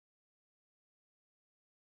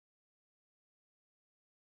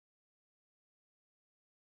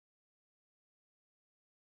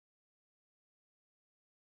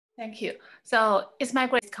Thank you. So it's my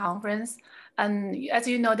great conference. And as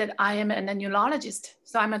you know that I am a neurologist,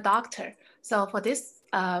 so I'm a doctor. So for this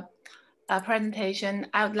presentation,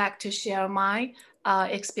 I would like to share my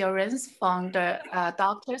experience from the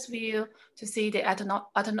doctor's view to see the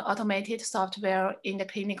automated software in the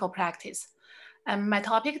clinical practice. And my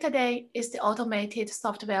topic today is the automated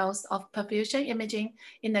softwares of perfusion imaging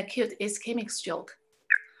in acute ischemic stroke.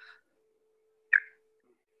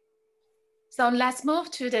 So let's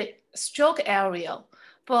move to the stroke area.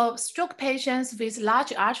 For stroke patients with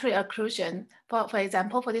large artery occlusion, for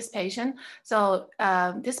example, for this patient, so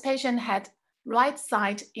this patient had right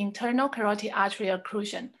side internal carotid artery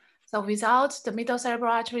occlusion. So without the middle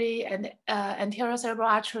cerebral artery and anterior cerebral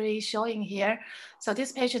artery showing here, so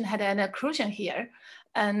this patient had an occlusion here.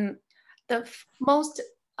 And the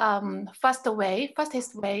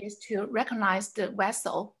fastest way is to recognize the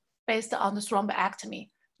vessel based on the thrombectomy,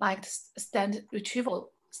 like stand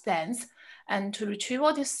retrieval stents, and to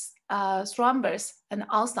retrieve this thrombus and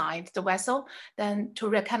outside the vessel, then to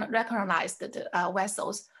recognize the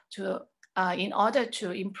vessels to in order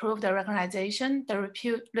to improve the recognition, the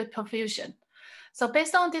reperfusion. So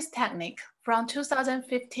based on this technique, from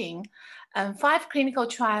 2015, 5 clinical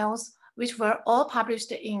trials, which were all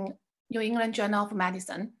published in New England Journal of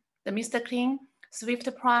Medicine, the Mr. Clean, Swift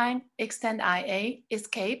Prime, Extend IA,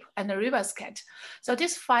 Escape, and the Riverscat. So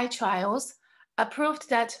these 5 trials proved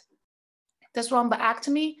that the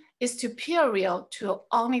thrombectomy is superior to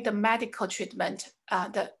only the medical treatment.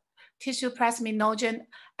 The tissue plasminogen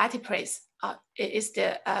antiprase is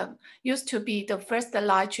used to be the first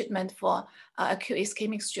line treatment for acute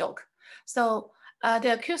ischemic stroke. So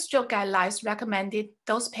the acute stroke guidelines recommended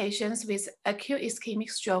those patients with acute ischemic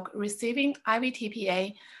stroke receiving IV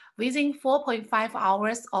TPA within 4.5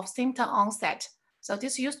 hours of symptom onset. So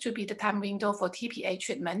this used to be the time window for TPA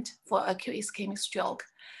treatment for acute ischemic stroke.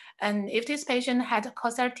 And if this patient had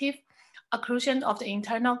conservative occlusion of the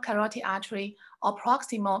internal carotid artery or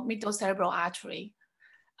proximal middle cerebral artery,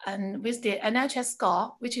 and with the NHS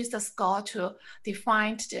score, which is the score to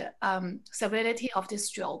define the severity of the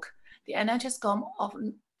stroke, the NHS score of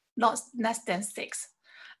less than 6,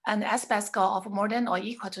 and SBAS score of more than or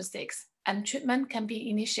equal to 6, and treatment can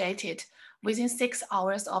be initiated within 6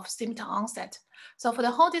 hours of symptom onset. So for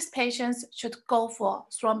the whole, these patients should go for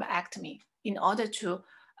thrombectomy in order to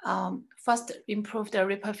first improve the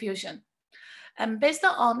reperfusion. And based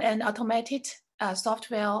on an automated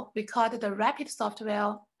software, we call it the rapid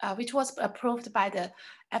software, which was approved by the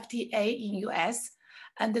FDA in US.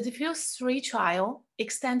 And the Diffuse 3 trial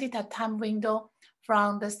extended the time window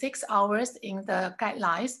from the 6 hours in the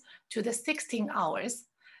guidelines to the 16 hours.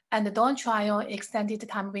 And the Dawn trial extended the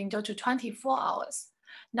time window to 24 hours.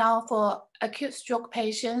 Now for acute stroke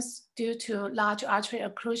patients due to large artery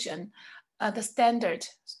occlusion, the standard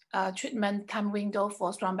treatment time window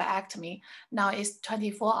for thrombectomy now is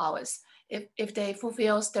 24 hours if they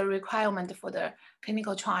fulfill the requirement for the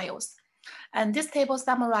clinical trials. And this table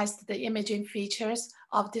summarized the imaging features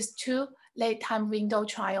of these 2 late time window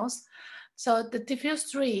trials. So the Diffuse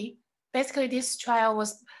 3, basically this trial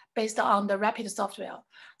was based on the rapid software.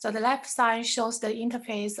 So the left side shows the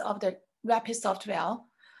interface of the rapid software.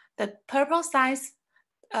 The purple size,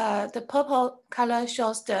 the purple color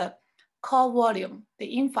shows the core volume, the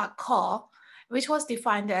infarct core, which was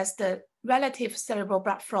defined as the relative cerebral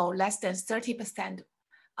blood flow less than 30%.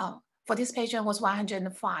 For this patient was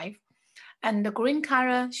 105. And the green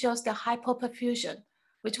color shows the hypoperfusion,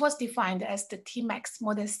 which was defined as the Tmax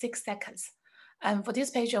more than 6 seconds. And for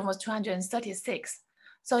this patient was 236.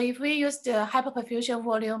 So if we use the hypoperfusion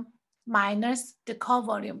volume minus the core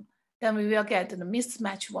volume, then we will get the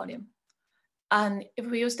mismatch volume. And if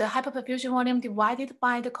we use the hypoperfusion volume divided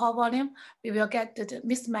by the core volume, we will get the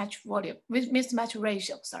mismatch volume, mismatch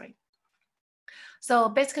ratio, sorry. So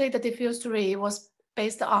basically the Diffuse 3 was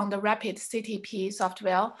based on the rapid CTP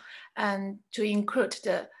software and to include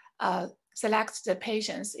the, select the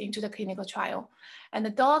patients into the clinical trial. And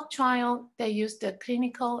the Dawn trial, they use the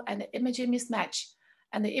clinical and the imaging mismatch.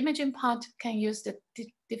 And the imaging part can use the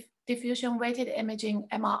diffusion weighted imaging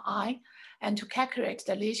MRI and to calculate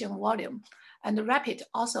the lesion volume. And the rapid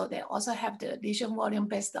also, they also have the lesion volume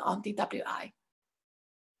based on DWI.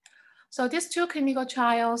 So these 2 clinical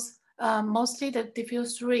trials, mostly the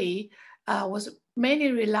Diffuse 3 was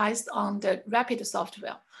mainly relied on the rapid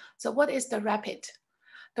software. So what is the rapid?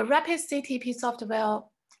 The rapid CTP software,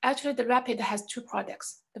 actually the rapid has 2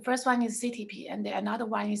 products. The first one is CTP and the another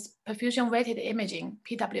one is perfusion weighted imaging,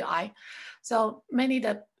 PWI. So mainly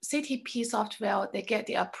the CTP software, they get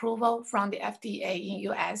the approval from the FDA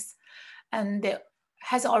in US. And the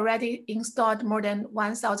has already installed more than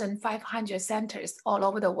 1,500 centers all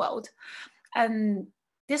over the world. And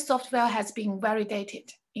this software has been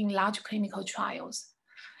validated in large clinical trials.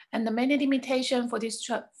 And the main limitation for this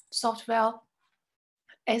software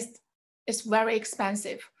is very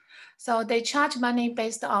expensive. So they charge money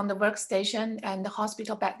based on the workstation and the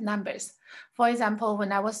hospital bed numbers. For example,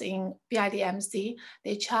 when I was in BIDMC,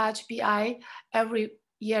 they charge BI every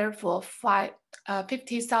year for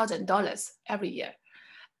 $50,000 every year.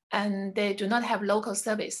 And they do not have local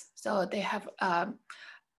service. So they have a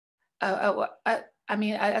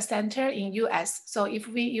center in US. So if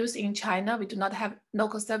we use in China, we do not have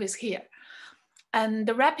local service here. And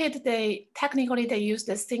the rapid, technically they use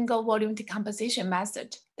the single volume decomposition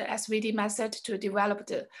method, the SVD method, to develop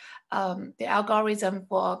the algorithm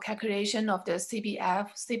for calculation of the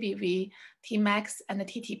CBF, CBV, Tmax, and the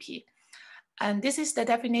TTP. And this is the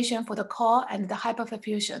definition for the core and the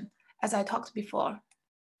hyperperfusion, as I talked before.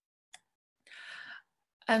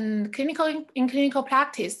 And in clinical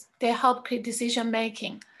practice, they help decision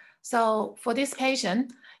making. So for this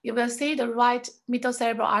patient, you will see the right middle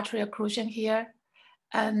cerebral artery occlusion here,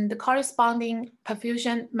 and the corresponding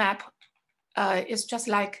perfusion map is just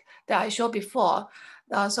like that I showed before.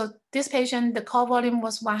 So this patient, the core volume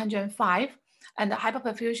was 105, and the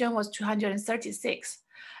hyperperfusion was 236.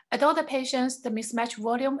 At all the patients, the mismatch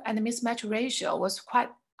volume and the mismatch ratio was quite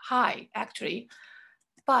high, actually.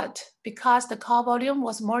 But because the core volume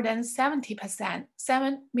was more than 70%,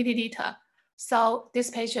 7 milliliter, so this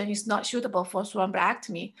patient is not suitable for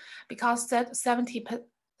thrombectomy because that 70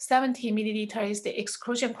 milliliter is the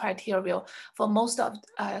exclusion criteria for most of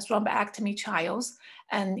thrombectomy trials,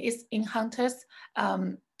 and it encounters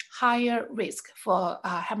higher risk for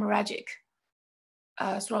hemorrhagic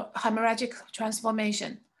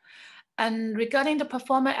transformation. And regarding the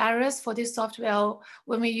performance errors for this software,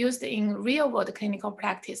 when we used in real world clinical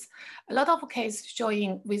practice, a lot of cases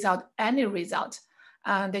showing without any result.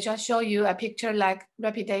 They just show you a picture like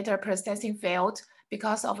rapid data processing failed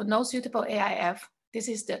because of no suitable AIF. This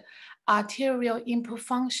is the arterial input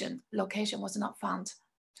function location was not found.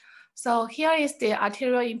 So here is the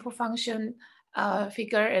arterial input function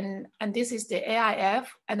figure, and this is the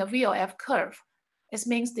AIF and the VOF curve. It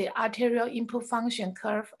means the arterial input function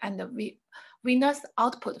curve and the venous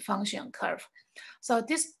output function curve. So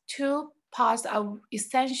these two parts are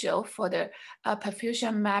essential for the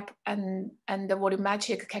perfusion map and the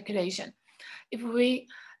volumetric calculation. If we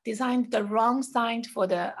design the wrong sign for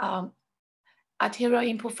the arterial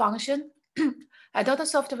input function, adult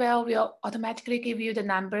software will automatically give you the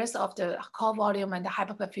numbers of the core volume and the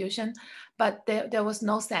hyperperfusion, but there was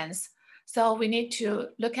no sense. So we need to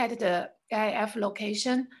look at the AIF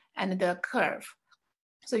location and the curve.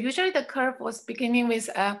 So usually the curve was beginning with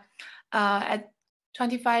at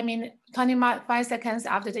 25 seconds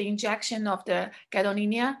after the injection of the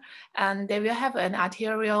gadolinium, and they will have an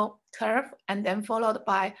arterial curve and then followed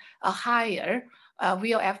by a higher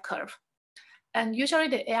VOF curve. And usually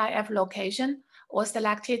the AIF location was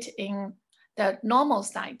selected in the normal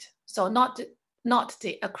site, so not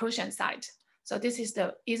the occlusion site. So this is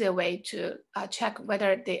the easy way to check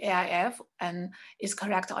whether the AIF is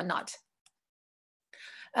correct or not.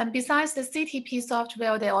 And besides the CTP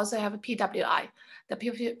software, they also have PWI, the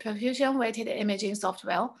perfusion weighted imaging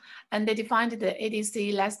software, and they defined the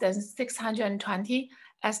ADC less than 620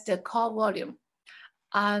 as the core volume.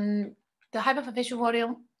 And the hyperperfusion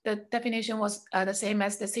volume, the definition was the same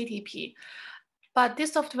as the CTP. But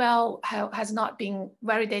this software has not been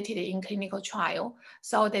validated in clinical trial,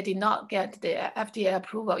 so they did not get the FDA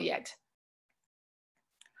approval yet.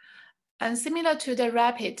 And similar to the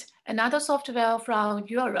RAPID, another software from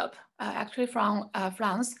Europe, actually from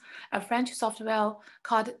France, a French software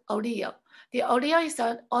called OLIA. The OLIA is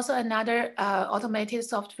also another automated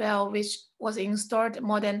software which was installed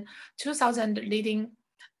more than 2,000 leading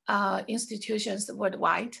institutions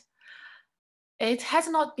worldwide. It has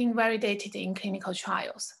not been validated in clinical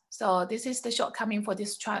trials. So this is the shortcoming for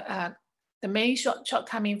this the main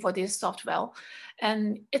shortcoming for this software.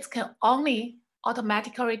 And it can only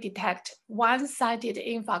automatically detect one-sided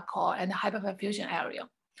infarct core and hyperperfusion area.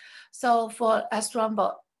 So for a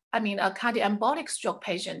cardioembolic stroke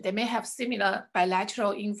patient, they may have similar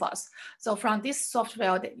bilateral infarcts. So from this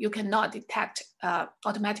software, you cannot detect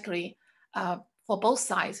automatically for both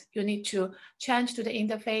sides. You need to change to the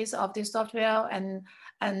interface of the software and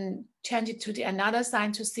change it to the another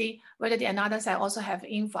side to see whether the another side also have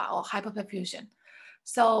infarct or hyperperfusion.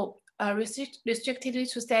 So restrictedly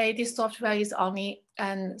to say, this software is only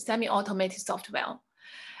a semi-automated software.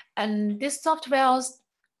 And this software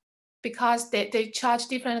because they charge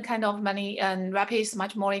different kind of money, and rapid is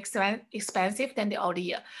much more expensive than the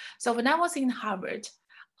OLEA. So when I was in Harvard,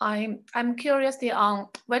 I'm curious on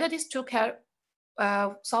whether these two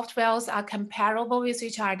softwares are comparable with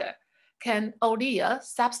each other. Can OLEA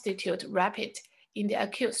substitute rapid in the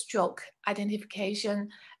acute stroke identification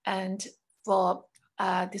and for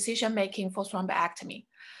decision-making for thrombectomy?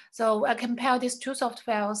 So I compared these two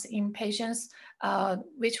softwares in patients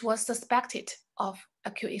which was suspected of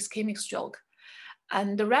acute ischemic stroke.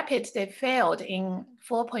 And the rapid, they failed in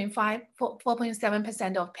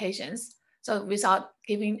 4.7% of patients, so without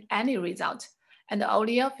giving any result. And the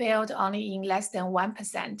OLEA failed only in less than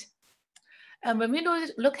 1%. And when we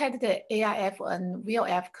look at the AIF and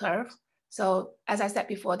VOF curve, so as I said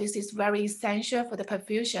before, this is very essential for the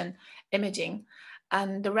perfusion imaging.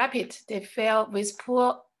 And the rapid, they fail with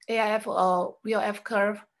poor AIF or VOF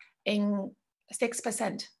curve in 6%,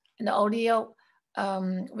 and the OLEA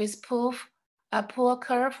with poor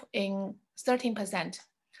curve in 13%.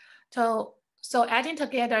 So adding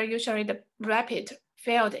together, usually the rapid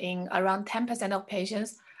failed in around 10% of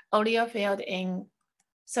patients, OLEA failed in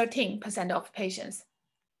 13% of patients.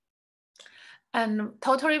 And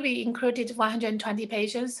totally we included 120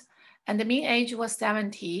 patients, and the mean age was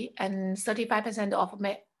 70, and 35%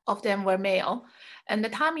 of them were male. And the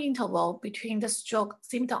time interval between the stroke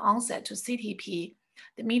symptom onset to CTP,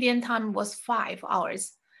 the median time was 5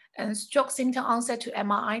 hours. And stroke symptom onset to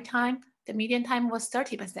MRI time, the median time was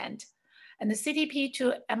 30%. And the CTP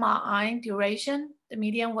to MRI duration, the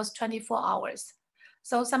median was 24 hours.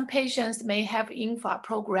 So some patients may have infarct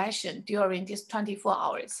progression during these 24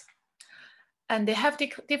 hours. And they have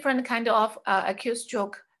different kind of acute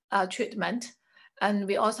stroke treatment. And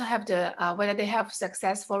we also have the whether they have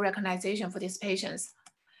successful recognition for these patients.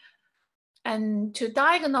 And to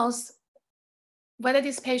diagnose whether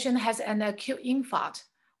this patient has an acute infarct,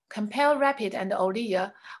 compare rapid and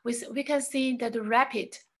OLEA, we can see that the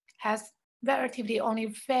rapid has relatively only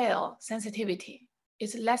fail sensitivity.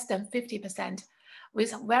 It's less than 50%,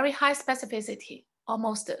 with very high specificity,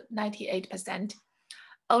 almost 98%.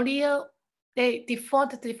 OLEA, the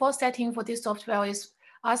default setting for this software is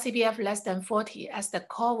RCBF less than 40 as the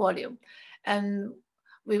core volume. And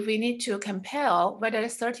we need to compare whether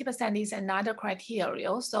 30% is another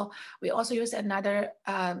criteria. So we also use another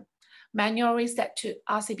manually set to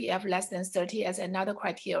RCBF less than 30 as another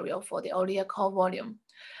criteria for the OLEA core volume.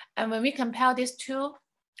 And when we compare these two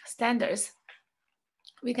standards,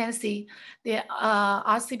 we can see the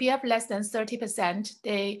RCBF less than 30%,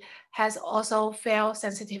 they has also fail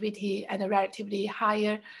sensitivity and a relatively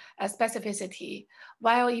higher specificity.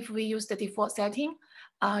 While if we use the default setting,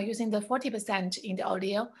 using the 40% in the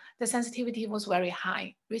OLEA, the sensitivity was very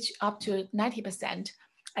high, reached up to 90%,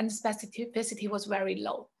 and specificity was very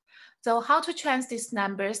low. So how to translate these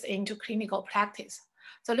numbers into clinical practice?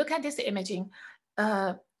 So look at this imaging.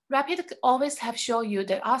 Rapid always have shown you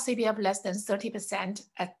the RCBF less than 30%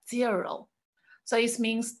 at 0. So it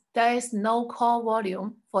means there is no core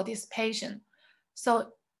volume for this patient.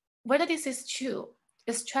 So whether this is true,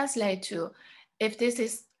 is translated to if this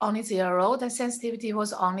is only 0, the sensitivity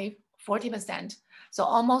was only 40%. So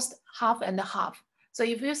almost half and half. So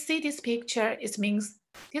if you see this picture, it means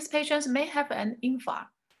these patients may have an infarct.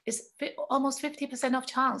 It's almost 50% of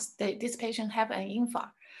chance that this patient have an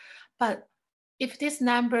infarct. But if this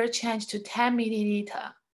number changed to 10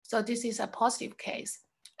 milliliter, so this is a positive case,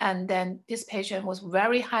 and then this patient was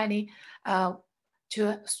very highly,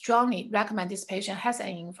 to strongly recommend this patient has an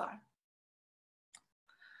infarct.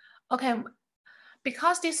 Okay,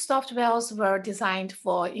 because these softwares were designed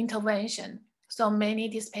for intervention, so many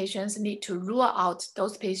of these patients need to rule out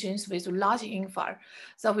those patients with large infarct.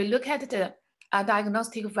 So we look at the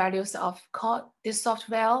diagnostic values of this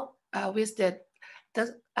software with the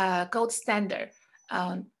gold standard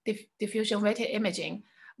diffusion weighted imaging,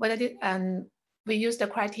 and we use the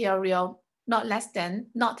criteria not less than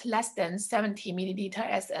 70 milliliter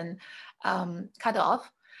as an cutoff,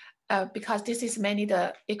 because this is mainly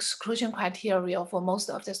the exclusion criteria for most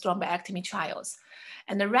of the thrombectomy trials.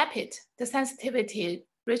 And the rapid, the sensitivity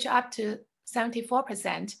reached up to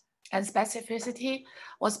 74%, and specificity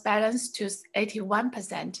was balanced to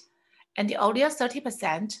 81%. And the OLEA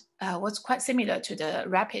 30% was quite similar to the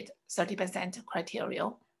rapid 30% criteria.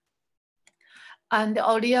 And the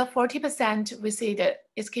OLEA 40%, we see the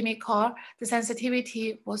ischemic core, the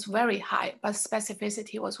sensitivity was very high, but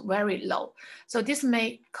specificity was very low. So this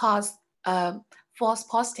may cause false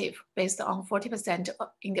positive based on 40%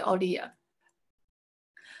 in the OLEA.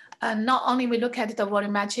 And not only we look at the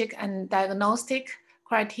volumetric and diagnostic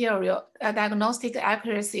criteria, diagnostic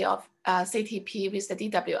accuracy of CTP with the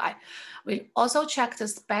DWI. We also checked the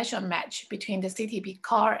spatial match between the CTP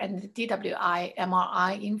core and the DWI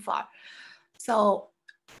MRI infra. So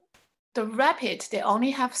the rapid, they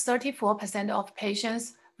only have 34% of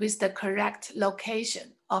patients with the correct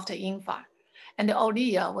location of the infra, and the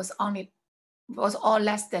OLEA was all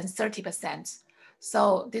less than 30%.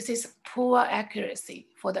 So this is poor accuracy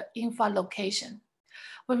for the infra location.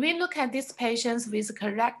 When we look at these patients with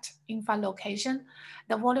correct infra location,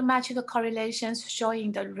 the volumetric correlations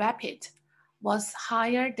showing the rapid was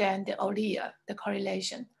higher than the OLEA, the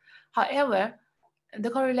correlation. However, the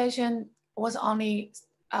correlation was only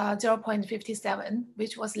 0.57,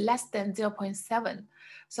 which was less than 0.7.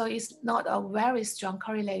 So it's not a very strong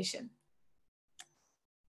correlation.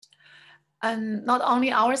 And not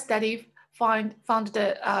only our study found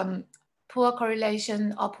the poor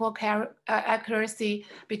correlation or poor accuracy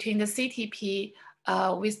between the CTP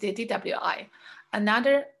with the DWI.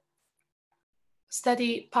 Another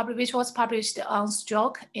study which was published on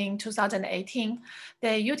stroke in 2018,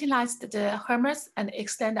 they utilized the HERMES and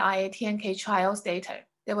Extend IATNK trials data.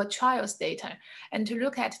 There were trials data, and to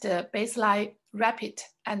look at the baseline rapid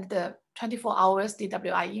and the 24 hours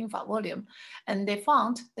DWI infra volume. And they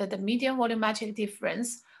found that the median volumetric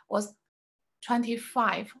difference was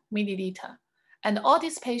 25 milliliter. And all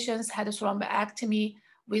these patients had a thrombectomy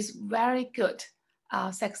with very good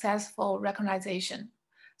successful recognition.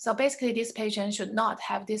 So basically, these patients should not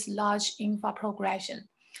have this large infra progression.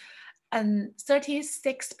 And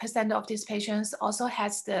 36% of these patients also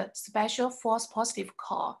has the special false positive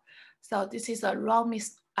core. So this is a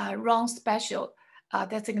wrong special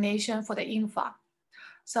designation for the infra.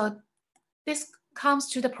 So this comes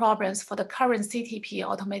to the problems for the current CTP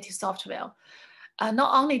automated software.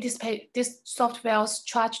 Not only this software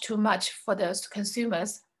charge too much for the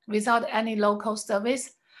consumers without any local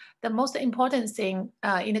service, the most important thing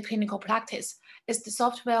in the clinical practice is the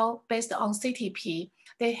software based on CTP.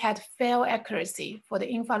 They had fail accuracy for the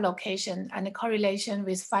infra location and the correlation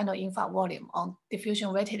with final infra volume on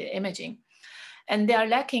diffusion weighted imaging. And they are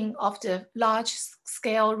lacking of the large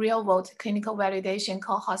scale real world clinical validation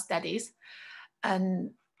cohort studies.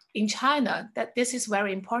 And in China, this is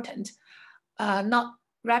very important. Not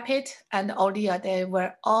rapid and OLEA, they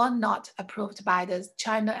were all not approved by the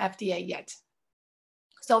China FDA yet.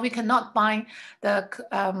 So we cannot buy the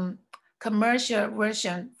commercial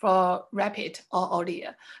version for rapid or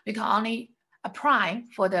OLEA. We can only apply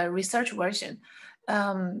for the research version.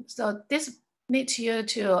 So this needs you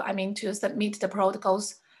to submit the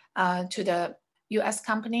protocols to the US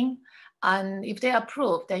company. And if they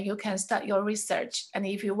approve, then you can start your research. And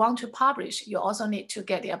if you want to publish, you also need to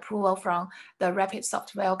get the approval from the rapid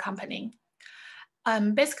software company.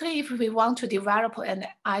 Basically, if we want to develop an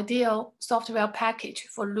ideal software package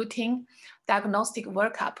for routine diagnostic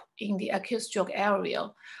workup in the acute stroke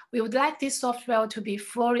area, we would like this software to be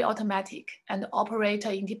fully automatic and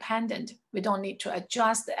operator independent. We don't need to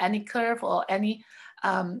adjust any curve or any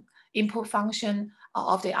input function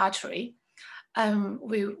of the artery.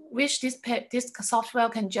 We wish this software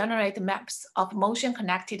can generate maps of motion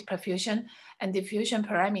connected perfusion and diffusion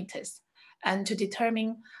parameters, and to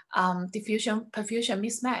determine diffusion-perfusion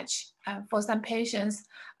mismatch for some patients,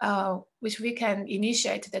 which we can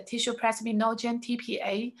initiate the tissue plasminogen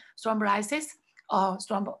TPA thrombolysis or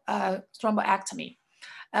thromboectomy.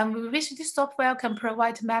 We wish this software can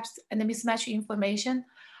provide maps and the mismatch information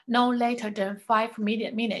no later than 5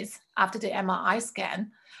 minutes after the MRI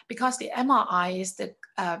scan, because the MRI is the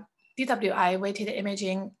DWI weighted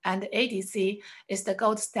imaging and the ADC is the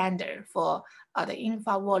gold standard for the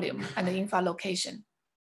infra volume and the infra location.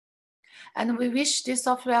 And we wish this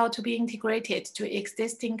software to be integrated to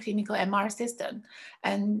existing clinical MR system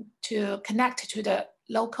and to connect to the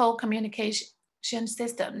local communication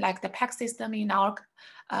system, like the PAC system in our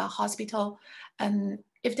hospital. And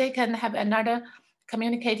if they can have another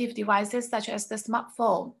communicative devices such as the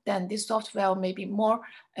smartphone, then this software may be more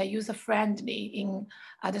user-friendly in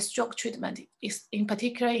the stroke treatment, in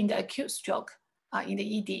particular in the acute stroke in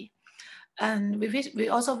the ED. And we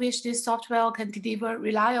also wish this software can deliver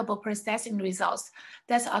reliable processing results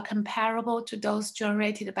that are comparable to those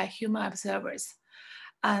generated by human observers.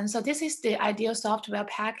 And so this is the ideal software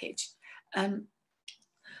package.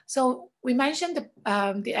 So we mentioned the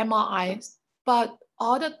MRI, but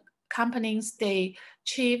all the companies, they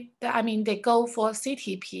go for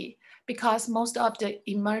CTP because most of the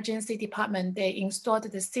emergency department, they installed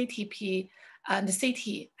the CTP and the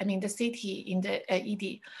CT in the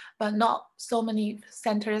ED, but not so many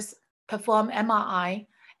centers perform MRI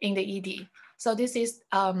in the ED. So this is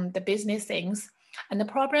the business things. And the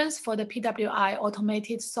problems for the PWI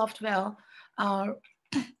automated software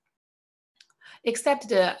except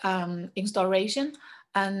the installation,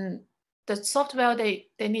 and the software, they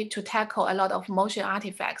need to tackle a lot of motion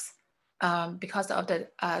artifacts because of the,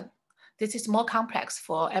 this is more complex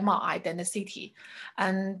for MRI than the CT.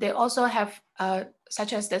 And they also have,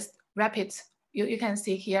 such as this rapid, you can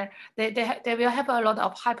see here, they will have a lot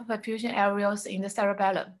of hyperperfusion areas in the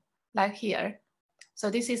cerebellum, like here. So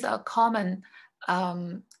this is a common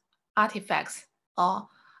artifacts or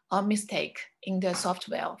mistake in the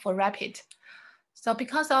software for rapid. So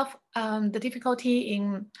because of the difficulty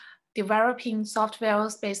in developing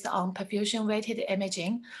softwares based on perfusion-weighted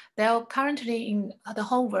imaging, there are currently in the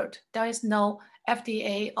whole world, there is no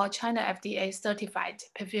FDA or China FDA certified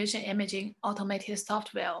perfusion imaging automated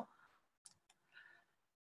software.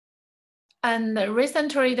 And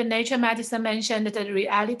recently, the Nature Medicine mentioned the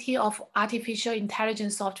reality of artificial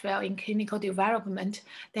intelligence software in clinical development.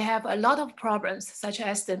 They have a lot of problems, such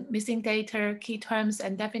as the missing data, key terms,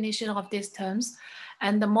 and definition of these terms.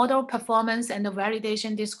 And the model performance and the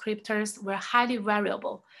validation descriptors were highly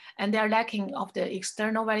variable, and they're lacking of the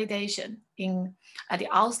external validation in the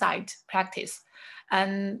outside practice.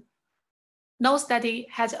 And no study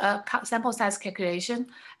has a sample size calculation,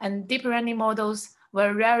 and deep learning models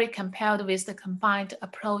were rarely compared with the combined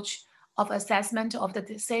approach of assessment of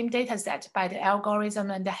the same data set by the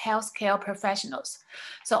algorithm and the healthcare professionals.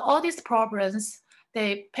 So all these problems,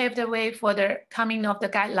 they paved the way for the coming of the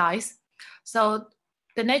guidelines. So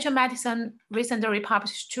the Nature Medicine recently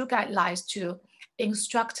published 2 guidelines to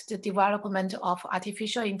instruct the development of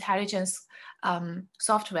artificial intelligence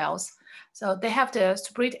softwares. So they have the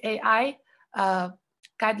Spread AI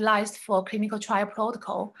guidelines for clinical trial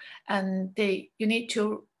protocol, and you need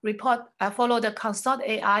to report, follow the consult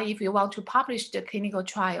AI if you want to publish the clinical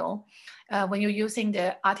trial when you're using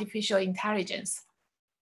the artificial intelligence.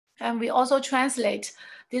 And we also translate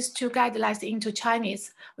these 2 guidelines into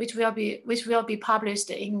Chinese, which will be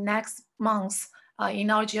published in next month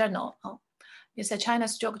in our journal. It's a China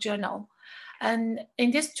Stroke Journal. And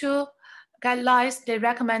in these 2 guidelines, they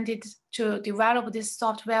recommended to develop these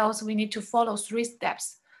softwares, we need to follow 3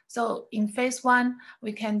 steps. So in phase 1,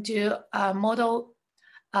 we can do a model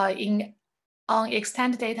on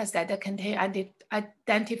extended data set that contain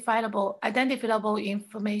identifiable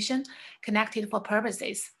information connected for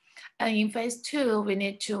purposes. And in phase 2, we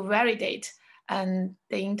need to validate and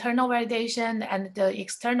the internal validation and the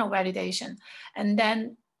external validation. And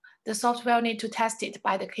then the software need to test it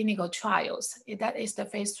by the clinical trials. That is the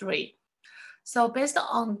phase 3. So based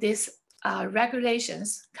on these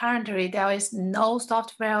regulations, currently there is no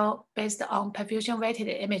software based on perfusion-weighted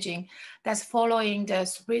imaging that's following the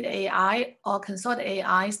Spread AI or Consult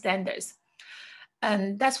AI standards.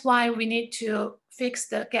 And that's why we need to fix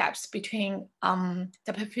the gaps between the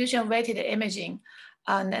perfusion-weighted imaging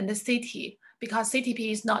and the CT, because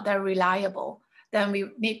CTP is not that reliable. Then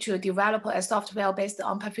we need to develop a software based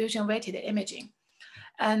on perfusion-weighted imaging.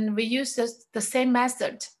 And we use the same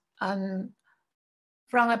method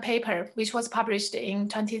from a paper which was published in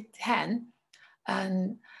 2010.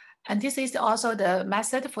 And this is also the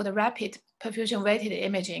method for the rapid perfusion-weighted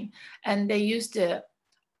imaging. And they used the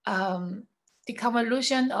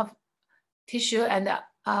deconvolution of tissue and the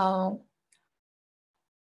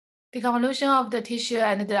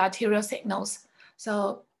arterial signals.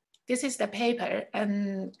 So this is the paper.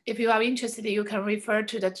 And if you are interested, you can refer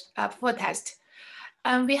to the full test.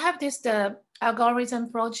 And we have the algorithm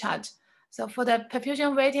flowchart. So for the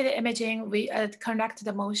perfusion-weighted imaging, we connect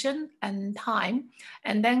the motion and time,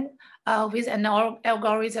 and then with an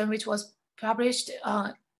algorithm which was published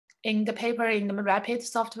in the paper in the rapid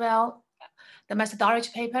software, the methodology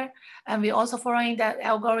paper, and we also following that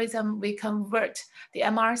algorithm, we convert the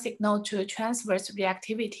MR signal to transverse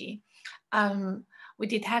reactivity. We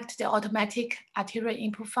detect the automatic arterial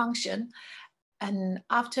input function, and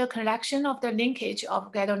after collection of the linkage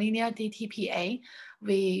of gadolinium DTPA,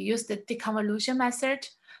 we use the deconvolution method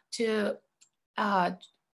to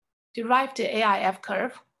derive the AIF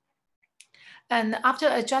curve. And after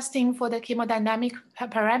adjusting for the hemodynamic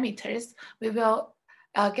parameters, we will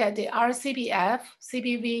get the RCBF,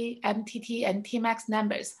 CBV, MTT, and Tmax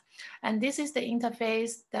numbers. And this is the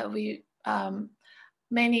interface that we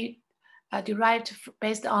mainly derived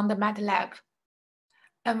based on the MATLAB.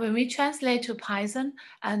 And when we translate to Python,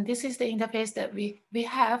 and this is the interface that we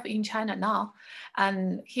have in China now.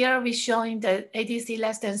 And here we're showing the ADC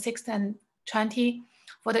less than 6 and 20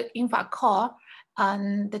 for the infra core,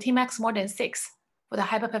 and the Tmax more than 6 for the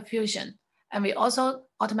hyperperfusion. And we also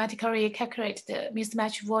automatically calculate the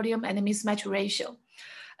mismatch volume and the mismatch ratio.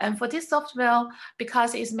 And for this software,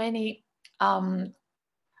 because it's mainly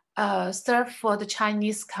served for the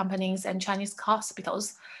Chinese companies and Chinese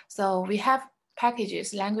hospitals, so we have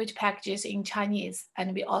packages, language packages in Chinese,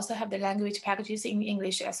 and we also have the language packages in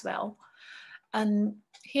English as well. And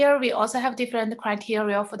here we also have different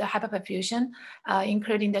criteria for the hyperperfusion,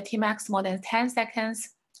 including the Tmax more than 10 seconds,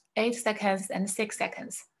 8 seconds, and 6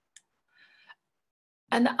 seconds.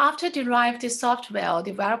 And after derived software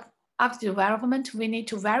after development, we need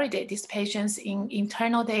to validate these patients in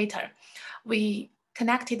internal data. We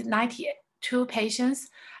connected 92 patients,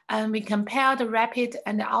 and we compared the rapid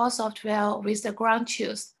and our software with the ground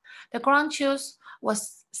truth. The ground truth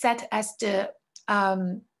was set as the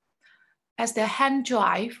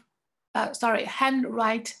handwrite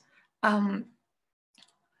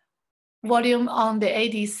volume on the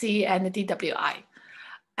ADC and the DWI.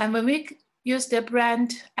 And when we use the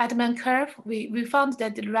brand Edmond curve, we found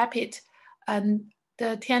that the rapid and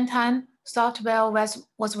the Tiantan software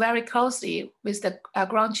was very closely with the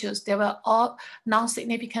ground truth. They were all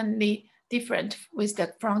non-significantly different with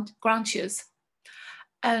the ground truth.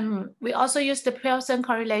 And we also used the Pearson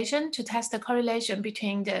correlation to test the correlation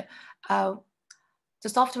between the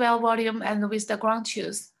software volume and with the ground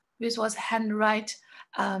truth, which was handwrite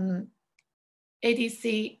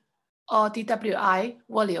ADC or DWI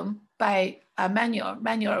volume by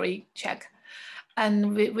manually check.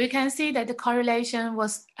 And we can see that the correlation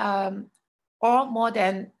was or more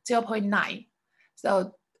than 0.9.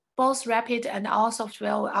 So both rapid and our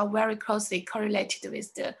software are very closely correlated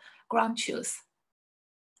with the ground truth.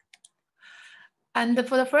 And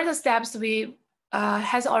for the further steps, we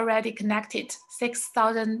has already connected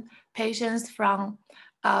 6,000 patients from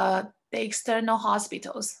the external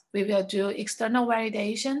hospitals. We will do external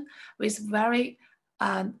validation with very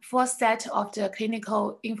full set of the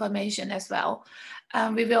clinical information as well.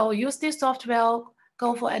 We will use this software,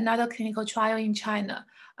 go for another clinical trial in China.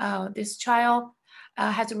 This trial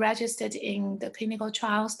has registered in the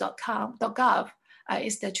clinicaltrials.gov.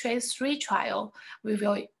 It's the TRACE-3 trial. We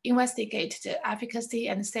will investigate the efficacy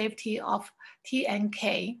and safety of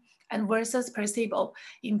TNK and versus placebo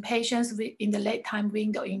in patients in the late time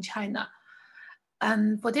window in China.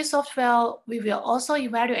 And for this software, we will also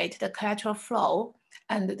evaluate the collateral flow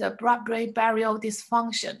and the blood-brain barrier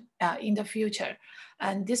dysfunction in the future.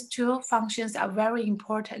 And these two functions are very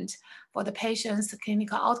important for the patient's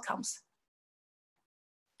clinical outcomes.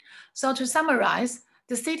 So to summarize,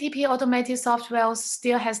 the CTP automated software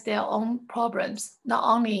still has their own problems, not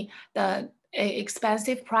only the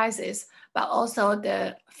expensive prices, but also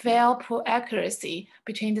the fair poor accuracy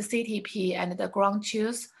between the CTP and the ground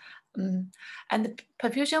truth. And the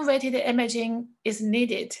perfusion-weighted imaging is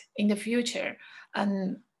needed in the future.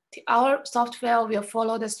 And our software will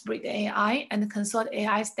follow the Sprit AI and consult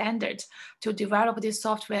AI standard to develop this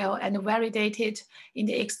software and validate it in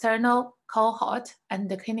the external cohort and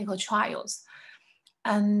the clinical trials.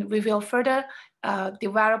 And we will further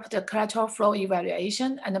develop the collateral flow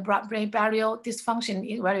evaluation and the blood-brain barrier dysfunction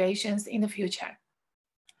evaluations in the future.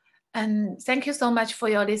 And thank you so much for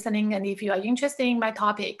your listening. And if you are interested in my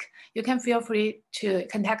topic, you can feel free to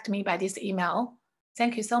contact me by this email.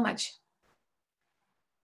 Thank you so much.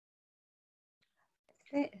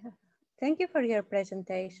 Thank you for your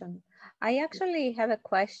presentation. I actually have a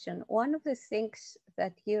question. One of the things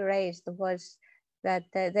that you raised was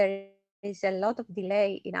that there is a lot of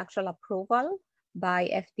delay in actual approval by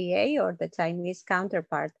FDA or the Chinese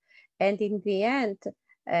counterpart. And in the end,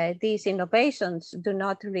 these innovations do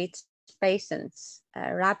not reach patients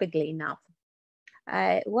rapidly enough.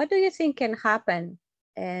 What do you think can happen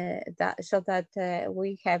so that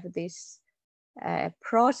we have this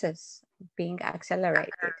process being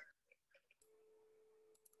accelerated?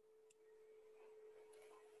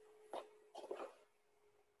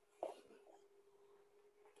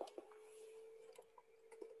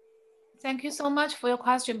 Thank you so much for your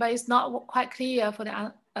question, but it's not quite clear for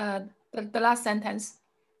the last sentence.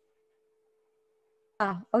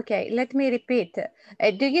 Okay, let me repeat.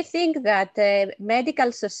 Do you think that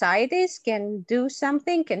medical societies can do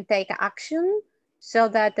something, can take action so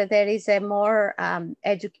that there is a more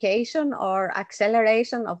education or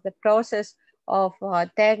acceleration of the process of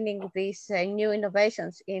turning these new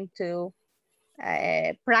innovations into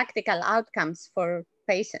practical outcomes for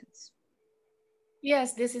patients?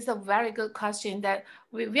 Yes, this is a very good question that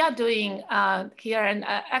we are doing here, and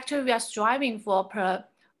actually we are striving for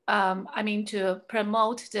to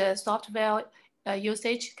promote the software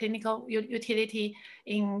usage, clinical utility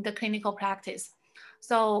in the clinical practice.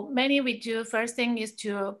 So mainly we do, first thing is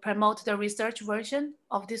to promote the research version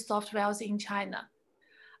of these softwares in China.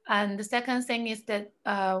 And the second thing is that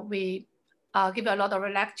we give a lot of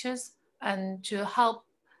lectures and to help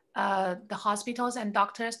the hospitals and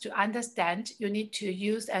doctors to understand you need to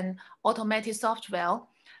use an automated software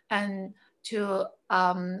and to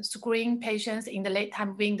screen patients in the late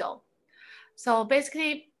time window. So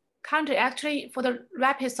basically, currently actually for the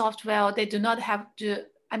rapid software, they do not have to,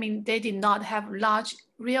 they did not have large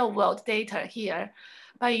real world data here.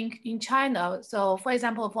 But in China, so for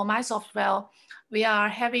example, for my software, we are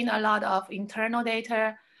having a lot of internal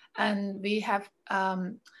data, and we have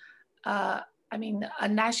a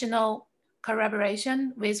national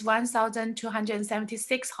collaboration with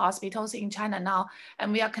 1,276 hospitals in China now,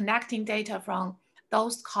 and we are connecting data from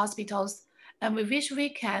those hospitals, and we wish we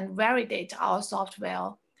can validate our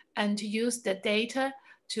software and to use the data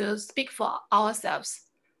to speak for ourselves.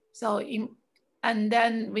 And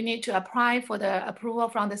then we need to apply for the approval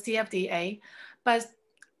from the CFDA, but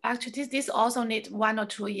actually this also needs 1 or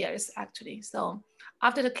 2 years actually. So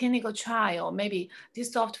after the clinical trial, maybe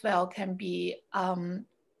this software can be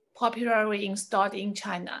popularly installed in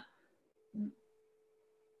China.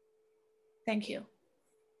 Thank you.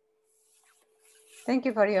 Thank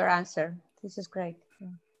you for your answer. This is great.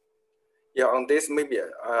 Yeah, on this, maybe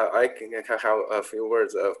I can have a few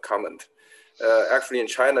words of comment. Actually, in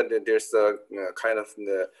China, there's a kind of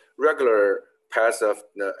the regular path of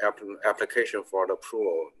the application for the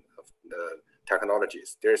approval of the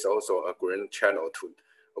technologies. There's also a green channel to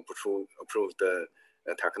approve the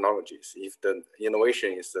technologies. If the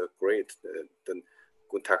innovation is great, the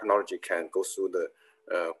good technology can go through the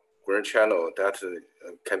green channel that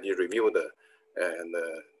can be reviewed and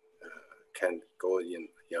can go in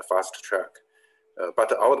a fast track.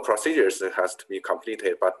 But all the procedures has to be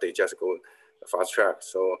completed, but they just go fast track.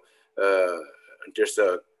 So there's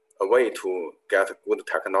a way to get good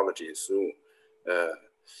technology through.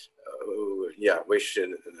 Yeah,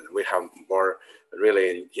 we have more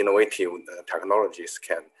really innovative technologies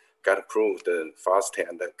can get approved fast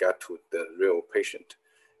and get to the real patient.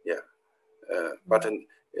 Yeah, but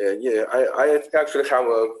yeah, I actually have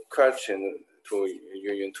a question to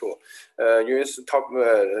Yunyun too. Yunyun's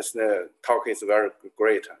talk is very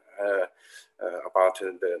great about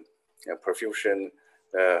the perfusion,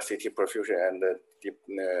 CT perfusion, and the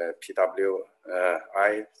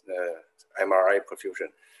PWI, MRI perfusion.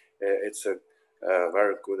 It's a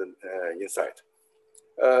very good insight.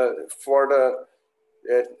 For the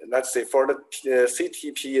let's say for the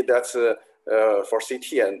CTP, that's for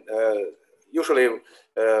CT, and usually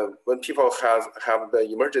when people have the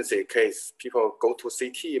emergency case, people go to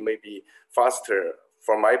CT maybe faster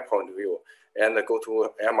from my point of view, and go to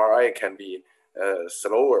MRI can be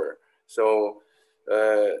slower. So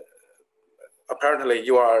apparently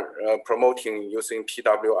you are promoting using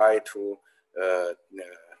PWI to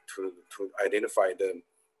identify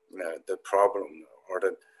the problem or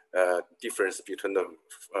the difference between the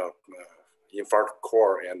infarct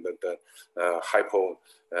core and the hypo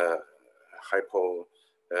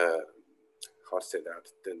how to say that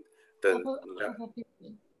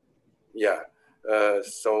yeah.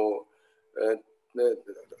 So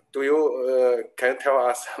do you can you tell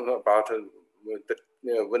us about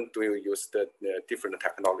when do you use the different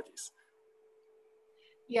technologies?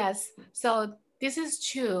 Yes, so this is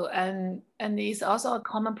true, and it's also a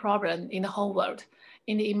common problem in the whole world.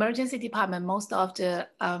 In the emergency department, most of the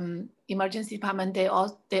emergency department, they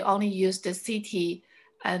only use the CT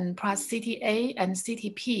and plus CTA and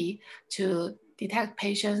CTP to detect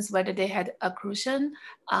patients whether they had occlusion,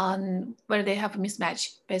 whether they have a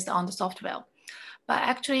mismatch based on the software. But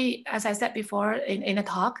actually, as I said before in the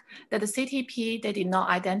talk, that the CTP, they did not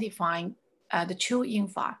identify the true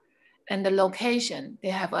infarct and the location. They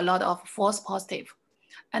have a lot of false positive.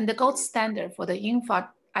 And the gold standard for the infarct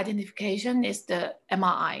identification is the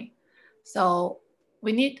MRI. So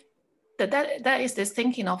we need, that is the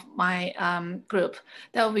thinking of my group,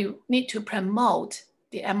 that we need to promote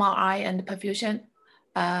the MRI and the perfusion,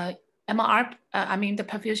 the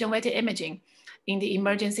perfusion weighted imaging in the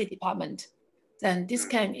emergency department. Then this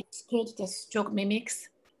can exclude the stroke mimics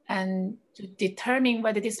and to determine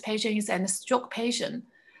whether this patient is a stroke patient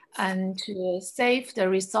and to save the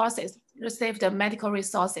resources, save the medical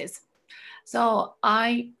resources. So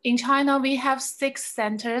in China, we have 6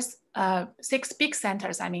 centers, 6 big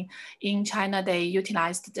centers. In China, they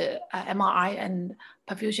utilized the MRI and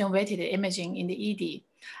perfusion weighted imaging in the ED.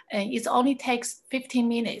 And it only takes 15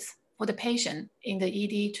 minutes for the patient in the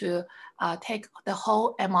ED to take the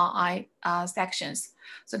whole MRI sections.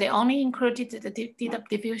 So they only included the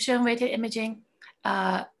diffusion weighted imaging,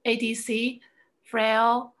 ADC,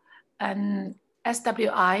 FRAIL, and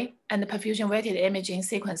SWI, and the perfusion weighted imaging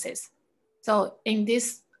sequences. So in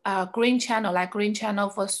this green channel, like green channel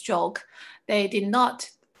for stroke, they did not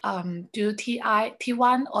do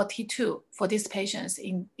T1 or T2 for these patients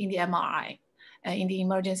in the MRI, in the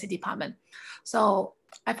emergency department. So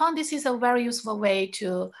I found this is a very useful way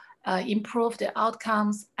to improve the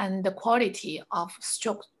outcomes and the quality of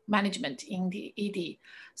stroke management in the ED.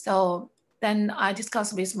 So then I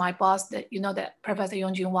discussed with my boss that, that Professor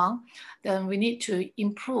Yunyun Wang, then we need to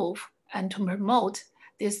improve and to promote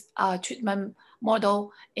this treatment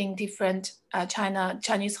model in different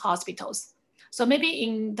Chinese hospitals. So maybe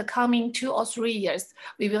in the coming 2 or 3 years,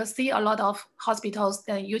 we will see a lot of hospitals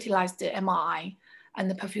that utilize the MRI and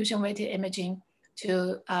the perfusion-weighted imaging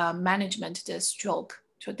to management the stroke,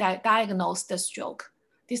 to diagnose the stroke.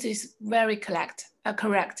 This is very correct.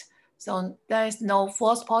 So there is no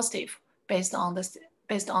false positive based on the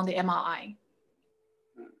MRI.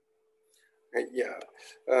 Yeah,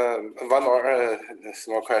 one more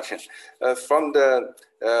small question. From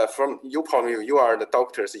your point of view, you are the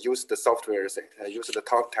doctors, use the softwares, use the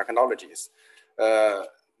top technologies.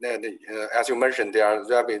 As you mentioned, there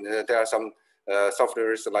are some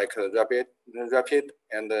softwares like Rapid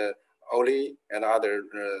and Oli and other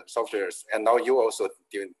softwares, and now you also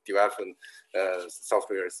develop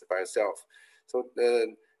softwares by yourself. So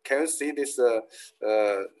can you see this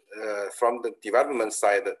from the development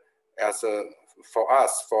side as for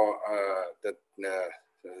us, for the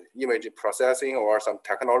image processing or some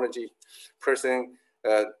technology person,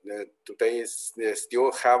 today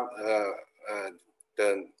still have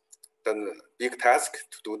the big task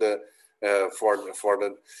to do the for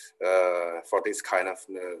this kind of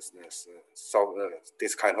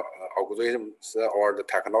this kind of algorithms or the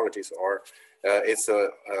technologies, or it's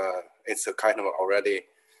a kind of already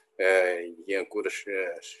in good.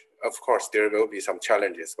 Of course, there will be some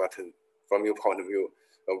challenges, but from your point of view,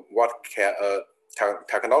 what can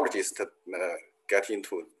technologies to get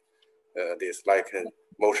into this, like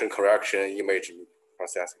motion correction, image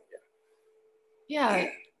processing? Yeah,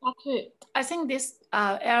 actually, I think this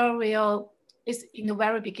area is in the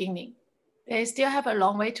very beginning. They still have a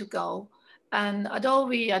long way to go. And although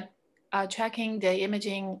we are tracking the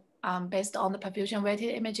imaging based on the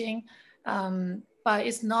perfusion-weighted imaging, but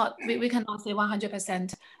it's not, we cannot say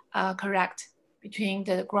 100% correct between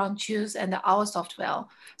the ground truth and our software.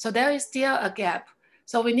 So there is still a gap.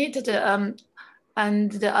 So we need the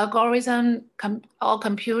algorithm or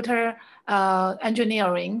computer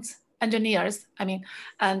engineers, and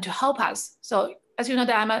to help us. So as you know,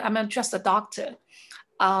 that I'm just a doctor.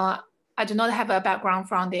 I do not have a background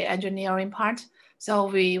from the engineering part. So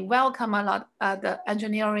we welcome a lot the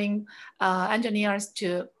engineers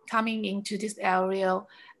to coming into this area,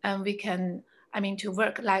 and we can, to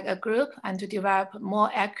work like a group and to develop more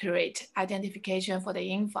accurate identification for the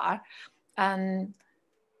infra. And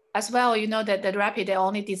as well, that the Rapid, they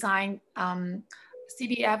only design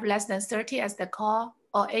CBF less than 30 as the core,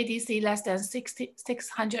 or ADC less than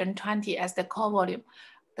 620 as the core volume,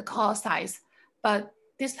 the core size. But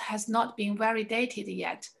this has not been validated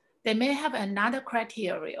yet. They may have another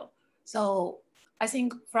criteria. So I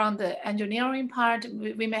think from the engineering part,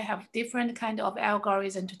 we may have different kind of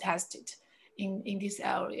algorithm to test it in this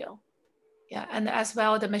area. Yeah, and as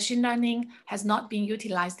well, the machine learning has not been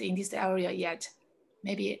utilized in this area yet.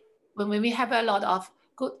 Maybe when we have a lot of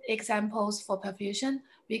good examples for perfusion,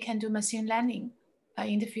 we can do machine learning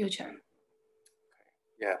in the future.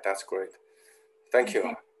 Yeah, that's great. Thank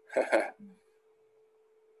you.